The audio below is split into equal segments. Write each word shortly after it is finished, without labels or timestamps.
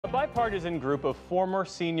A bipartisan group of former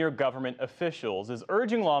senior government officials is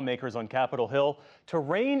urging lawmakers on Capitol Hill to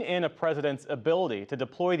rein in a president's ability to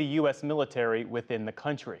deploy the U.S. military within the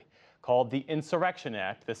country. Called the Insurrection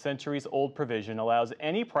Act, the centuries-old provision allows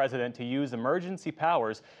any president to use emergency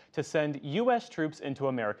powers to send U.S. troops into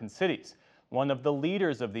American cities. One of the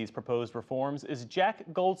leaders of these proposed reforms is Jack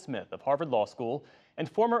Goldsmith of Harvard Law School and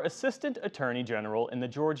former Assistant Attorney General in the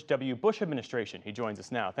George W. Bush administration. He joins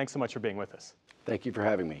us now. Thanks so much for being with us. Thank you for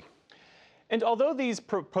having me. And although these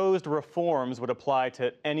proposed reforms would apply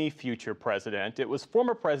to any future president, it was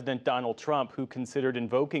former President Donald Trump who considered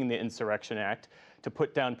invoking the Insurrection Act to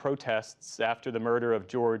put down protests after the murder of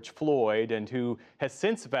George Floyd, and who has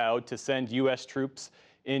since vowed to send U.S. troops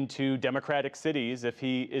into Democratic cities if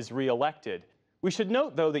he is reelected. We should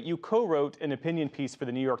note, though, that you co-wrote an opinion piece for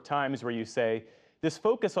the New York Times where you say, "This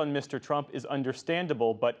focus on Mr. Trump is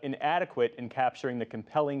understandable but inadequate in capturing the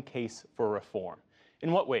compelling case for reform."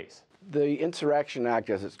 In what ways? The Insurrection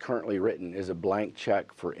Act, as it's currently written, is a blank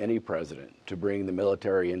check for any president to bring the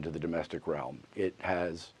military into the domestic realm. It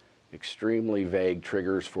has extremely vague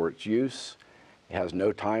triggers for its use. It has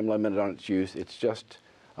no time limit on its use. It's just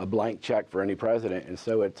a blank check for any president, and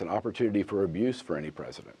so it's an opportunity for abuse for any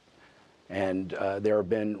president. And there have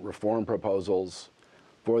been reform proposals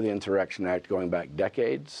for the Insurrection Act going back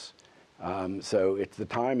decades. So it's the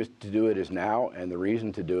time to do it is now, and the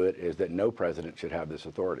reason to do it is that no president should have this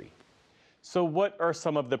authority. So what are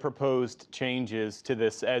some of the proposed changes to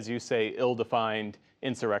this, as you say, ill-defined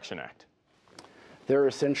Insurrection Act? There are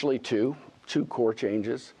essentially two core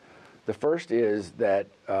changes. The first is that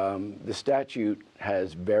the statute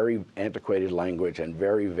has very antiquated language and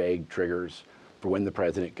very vague triggers for when the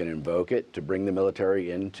president can invoke it to bring the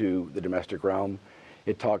military into the domestic realm.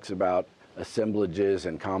 It talks about assemblages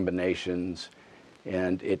and combinations,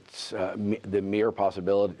 and it's the mere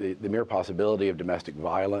possibility of domestic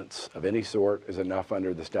violence of any sort is enough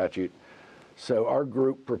under the statute. So our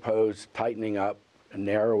group proposed tightening up and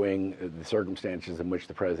narrowing the circumstances in which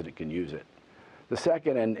the president can use it. The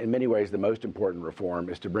second, and in many ways the most important reform,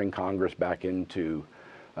 is to bring Congress back into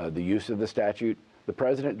the use of the statute. The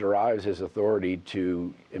president derives his authority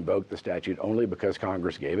to invoke the statute only because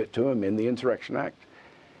Congress gave it to him in the Insurrection Act.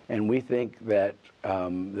 And we think that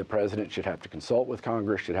the president should have to consult with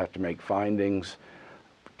Congress, should have to make findings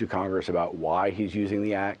to Congress about why he's using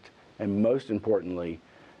the act, and most importantly,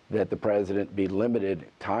 that the president be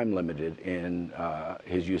time limited in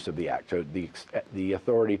his use of the act. So the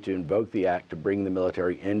authority to invoke the act to bring the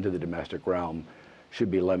military into the domestic realm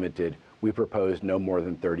should be limited. We propose no more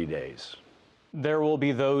than 30 days. There will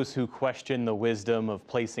be those who question the wisdom of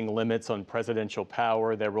placing limits on presidential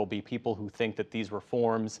power. There will be people who think that these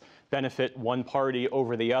reforms benefit one party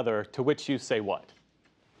over the other, to which you say what?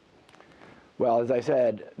 Well, as I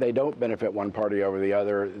said, they don't benefit one party over the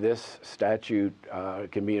other. This statute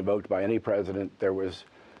can be invoked by any president. There was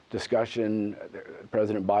discussion,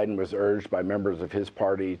 President Biden was urged by members of his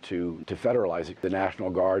party to federalize the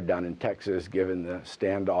National Guard down in Texas, given the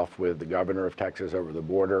standoff with the governor of Texas over the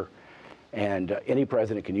border. And any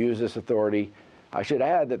president can use this authority. I should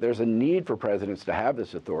add that there's a need for presidents to have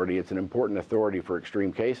this authority. It's an important authority for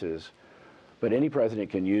extreme cases, but any president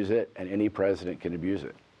can use it and any president can abuse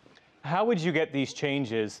it. How would you get these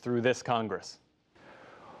changes through this Congress?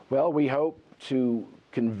 Well, we hope to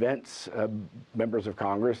convince members of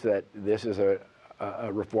Congress that this is a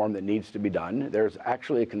reform that needs to be done. There's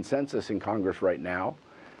actually a consensus in Congress right now,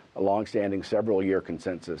 a longstanding several-year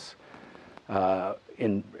consensus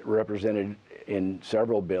represented in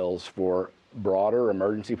several bills for broader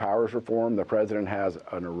emergency powers reform. The president has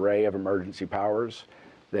an array of emergency powers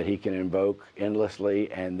that he can invoke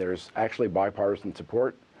endlessly, and there's actually bipartisan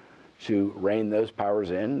support to rein those powers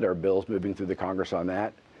in. There are bills moving through the Congress on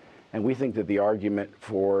that. And we think that the argument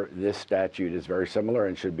for this statute is very similar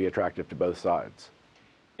and should be attractive to both sides.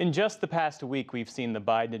 In just the past week, we've seen the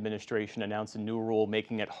Biden administration announce a new rule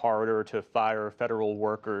making it harder to fire federal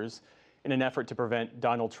workers in an effort to prevent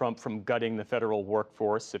Donald Trump from gutting the federal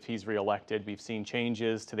workforce if he's reelected. We've seen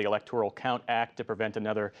changes to the Electoral Count Act to prevent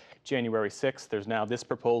another January 6th. There's now this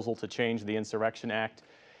proposal to change the Insurrection Act.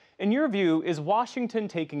 In your view, is Washington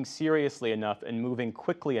taking seriously enough and moving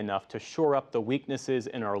quickly enough to shore up the weaknesses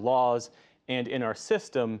in our laws and in our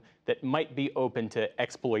system that might be open to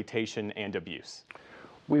exploitation and abuse?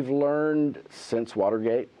 We've learned since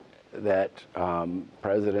Watergate that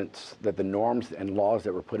that the norms and laws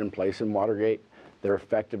that were put in place in Watergate, their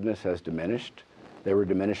effectiveness has diminished. They were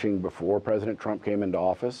diminishing before President Trump came into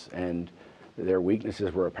office, and their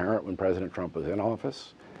weaknesses were apparent when President Trump was in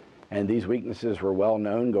office. And these weaknesses were well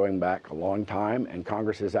known going back a long time, and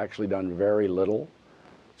Congress has actually done very little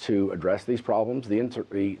to address these problems.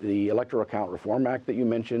 The Electoral Count Reform Act that you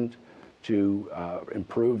mentioned to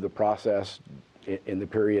improve the process in the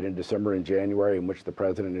period in December and January in which the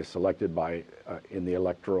president is selected by in the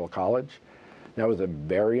Electoral College. That was a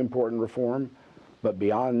very important reform, but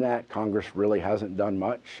beyond that, Congress really hasn't done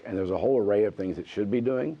much, and there's a whole array of things it should be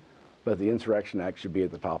doing, but the Insurrection Act should be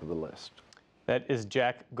at the top of the list. That is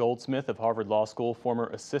Jack Goldsmith of Harvard Law School, former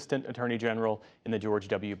Assistant Attorney General in the George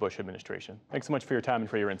W. Bush administration. Thanks so much for your time and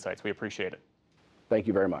for your insights. We appreciate it. Thank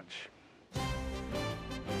you very much.